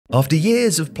After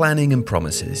years of planning and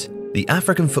promises, the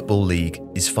African Football League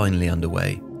is finally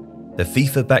underway. The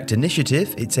FIFA-backed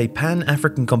initiative, it's a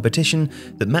pan-African competition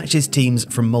that matches teams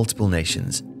from multiple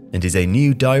nations and is a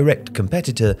new direct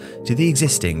competitor to the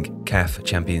existing CAF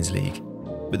Champions League.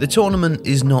 But the tournament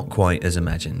is not quite as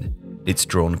imagined. It's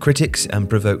drawn critics and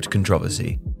provoked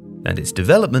controversy, and its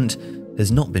development has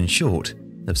not been short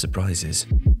of surprises.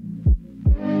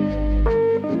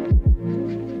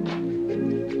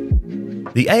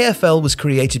 The AFL was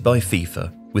created by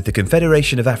FIFA with the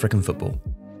Confederation of African Football.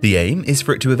 The aim is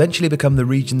for it to eventually become the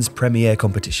region's premier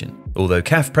competition, although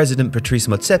CAF President Patrice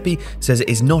Motsepe says it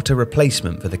is not a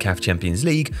replacement for the CAF Champions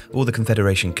League or the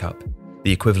Confederation Cup,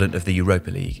 the equivalent of the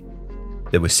Europa League.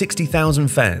 There were 60,000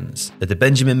 fans at the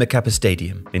Benjamin Mkapa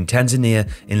Stadium in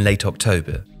Tanzania in late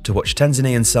October to watch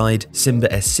Tanzanian side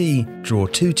Simba SC draw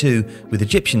 2-2 with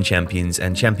Egyptian champions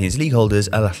and Champions League holders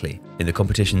Al Ahly in the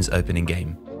competition's opening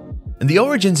game. And the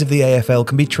origins of the AFL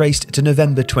can be traced to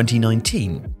November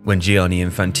 2019, when Gianni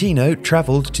Infantino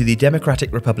travelled to the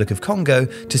Democratic Republic of Congo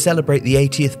to celebrate the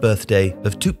 80th birthday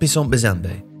of Tout-Puissant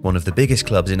Mazembe, one of the biggest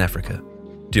clubs in Africa.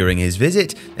 During his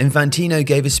visit, Infantino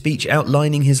gave a speech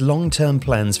outlining his long-term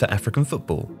plans for African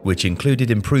football, which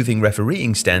included improving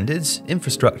refereeing standards,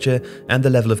 infrastructure, and the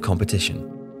level of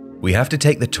competition. We have to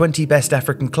take the 20 best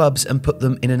African clubs and put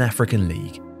them in an African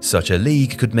league. Such a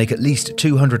league could make at least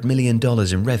 $200 million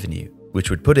in revenue, which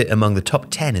would put it among the top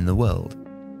 10 in the world.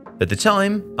 At the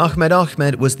time,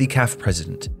 Ahmed was the CAF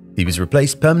president. He was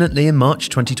replaced permanently in March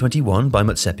 2021 by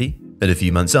Motsepe, and a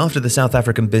few months after the South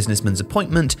African businessman's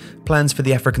appointment, plans for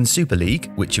the African Super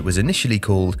League, which it was initially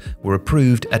called, were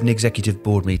approved at an executive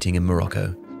board meeting in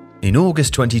Morocco. In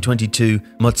August 2022,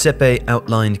 Motsepe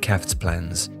outlined CAF's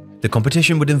plans. The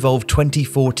competition would involve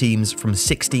 24 teams from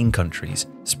 16 countries,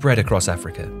 spread across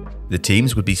Africa. The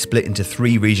teams would be split into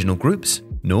 3 regional groups: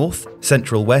 North,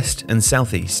 Central West, and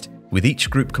Southeast, with each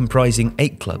group comprising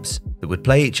 8 clubs that would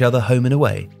play each other home and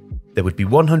away. There would be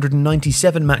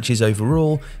 197 matches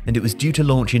overall, and it was due to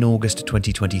launch in August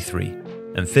 2023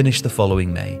 and finish the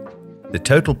following May. The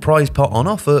total prize pot on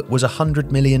offer was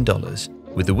 $100 million,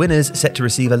 with the winners set to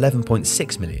receive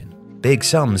 $11.6 million, big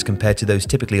sums compared to those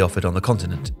typically offered on the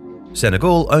continent.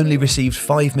 Senegal only received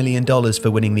 $5 million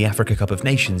for winning the Africa Cup of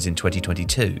Nations in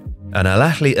 2022, and Al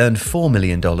Ahly earned $4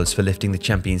 million for lifting the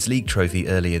Champions League trophy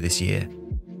earlier this year.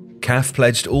 CAF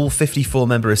pledged all 54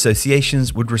 member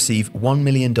associations would receive $1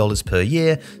 million per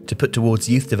year to put towards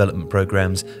youth development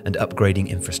programs and upgrading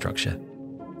infrastructure.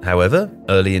 However,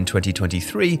 early in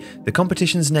 2023, the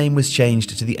competition's name was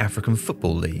changed to the African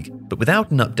Football League, but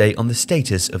without an update on the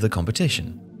status of the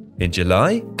competition. In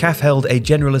July, CAF held a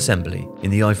General Assembly in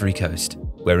the Ivory Coast,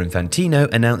 where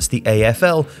Infantino announced the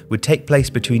AFL would take place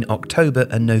between October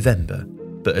and November,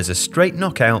 but as a straight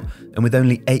knockout and with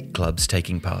only 8 clubs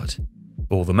taking part.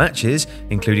 All the matches,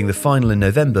 including the final in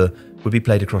November, would be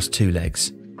played across 2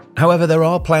 legs. However, there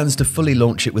are plans to fully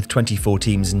launch it with 24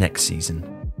 teams next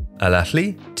season. Al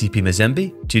Ahly, TP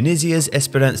Mazembe, Tunisia's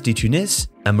Espérance de Tunis,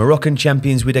 and Moroccan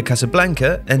champions Wydad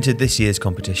Casablanca entered this year's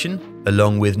competition,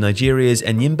 along with Nigeria's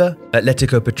Enyimba,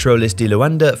 Atletico Petroles de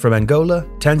Luanda from Angola,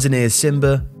 Tanzania's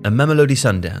Simba, and Mamelodi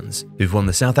Sundowns, who've won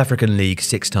the South African League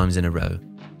 6 times in a row.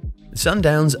 The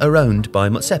Sundowns are owned by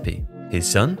Motsepe. His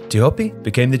son, Tihopi,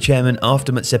 became the chairman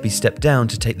after Motsepe stepped down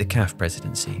to take the CAF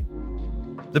presidency.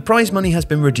 The prize money has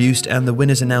been reduced and the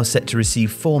winners are now set to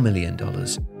receive $4 million,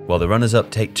 while the runners-up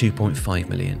take $2.5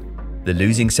 million. The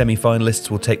losing semi-finalists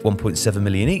will take $1.7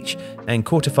 million each, and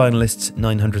quarter-finalists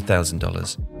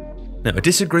 $900,000. Now, a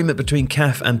disagreement between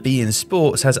CAF and beIN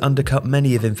Sports has undercut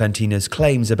many of Infantino's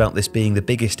claims about this being the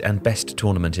biggest and best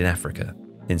tournament in Africa.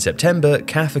 In September,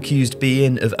 CAF accused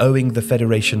beIN of owing the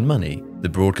federation money. The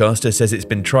broadcaster says it's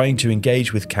been trying to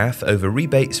engage with CAF over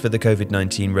rebates for the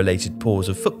COVID-19 related pause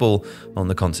of football on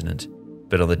the continent.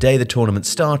 But on the day the tournament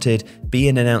started,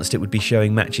 beIN announced it would be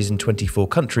showing matches in 24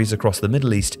 countries across the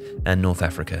Middle East and North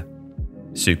Africa.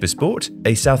 SuperSport,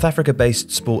 a South Africa-based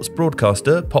sports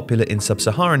broadcaster popular in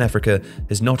sub-Saharan Africa,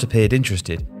 has not appeared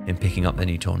interested in picking up the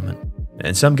new tournament.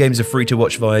 And some games are free to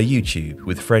watch via YouTube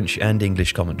with French and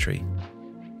English commentary.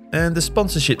 And the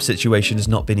sponsorship situation has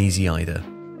not been easy either.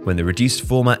 When the reduced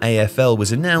format AFL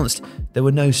was announced, there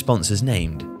were no sponsors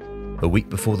named. A week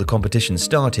before the competition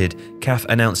started, CAF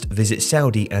announced Visit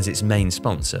Saudi as its main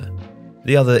sponsor.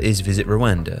 The other is Visit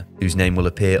Rwanda, whose name will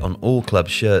appear on all club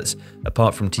shirts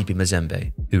apart from TP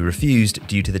Mazembe, who refused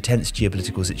due to the tense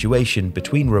geopolitical situation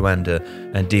between Rwanda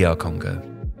and DR Congo.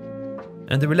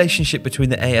 And the relationship between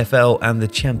the AFL and the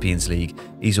Champions League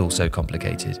is also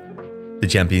complicated. The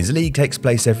Champions League takes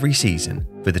place every season.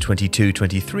 For the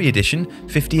 22-23 edition,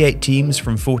 58 teams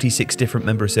from 46 different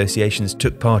member associations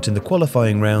took part in the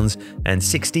qualifying rounds and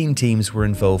 16 teams were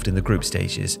involved in the group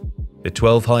stages. The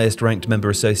 12 highest ranked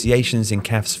member associations in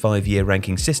CAF's 5-year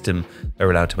ranking system are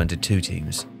allowed to enter 2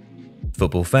 teams.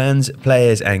 Football fans,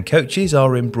 players and coaches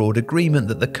are in broad agreement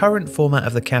that the current format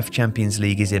of the CAF Champions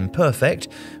League is imperfect,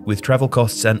 with travel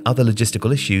costs and other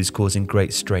logistical issues causing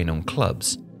great strain on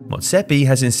clubs. Motsepe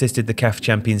has insisted the CAF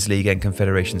Champions League and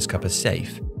Confederations Cup are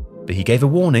safe, but he gave a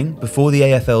warning before the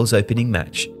AFL's opening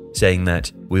match, saying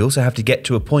that we also have to get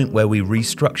to a point where we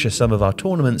restructure some of our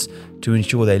tournaments to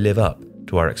ensure they live up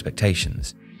to our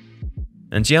expectations.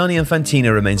 And Gianni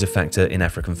Infantino remains a factor in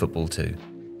African football too.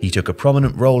 He took a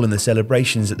prominent role in the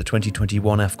celebrations at the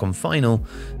 2021 AFCON final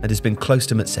and has been close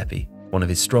to Motsepe, one of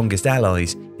his strongest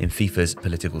allies in FIFA's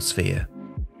political sphere.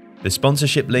 The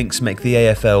sponsorship links make the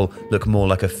AFL look more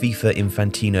like a FIFA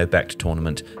Infantino-backed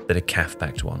tournament than a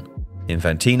CAF-backed one.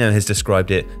 Infantino has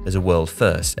described it as a world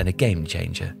first and a game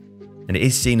changer, and it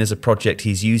is seen as a project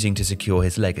he's using to secure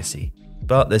his legacy.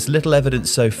 But there's little evidence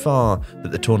so far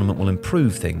that the tournament will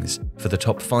improve things for the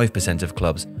top 5% of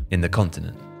clubs in the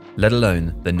continent, let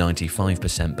alone the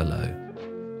 95% below.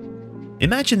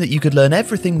 Imagine that you could learn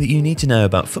everything that you need to know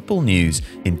about football news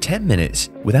in 10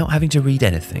 minutes without having to read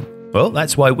anything. Well,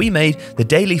 that's why we made the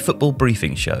Daily Football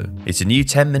Briefing Show. It's a new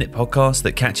 10-minute podcast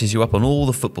that catches you up on all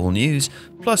the football news,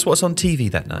 plus what's on TV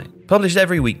that night. Published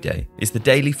every weekday, it's the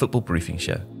Daily Football Briefing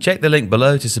Show. Check the link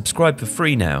below to subscribe for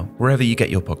free now, wherever you get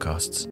your podcasts.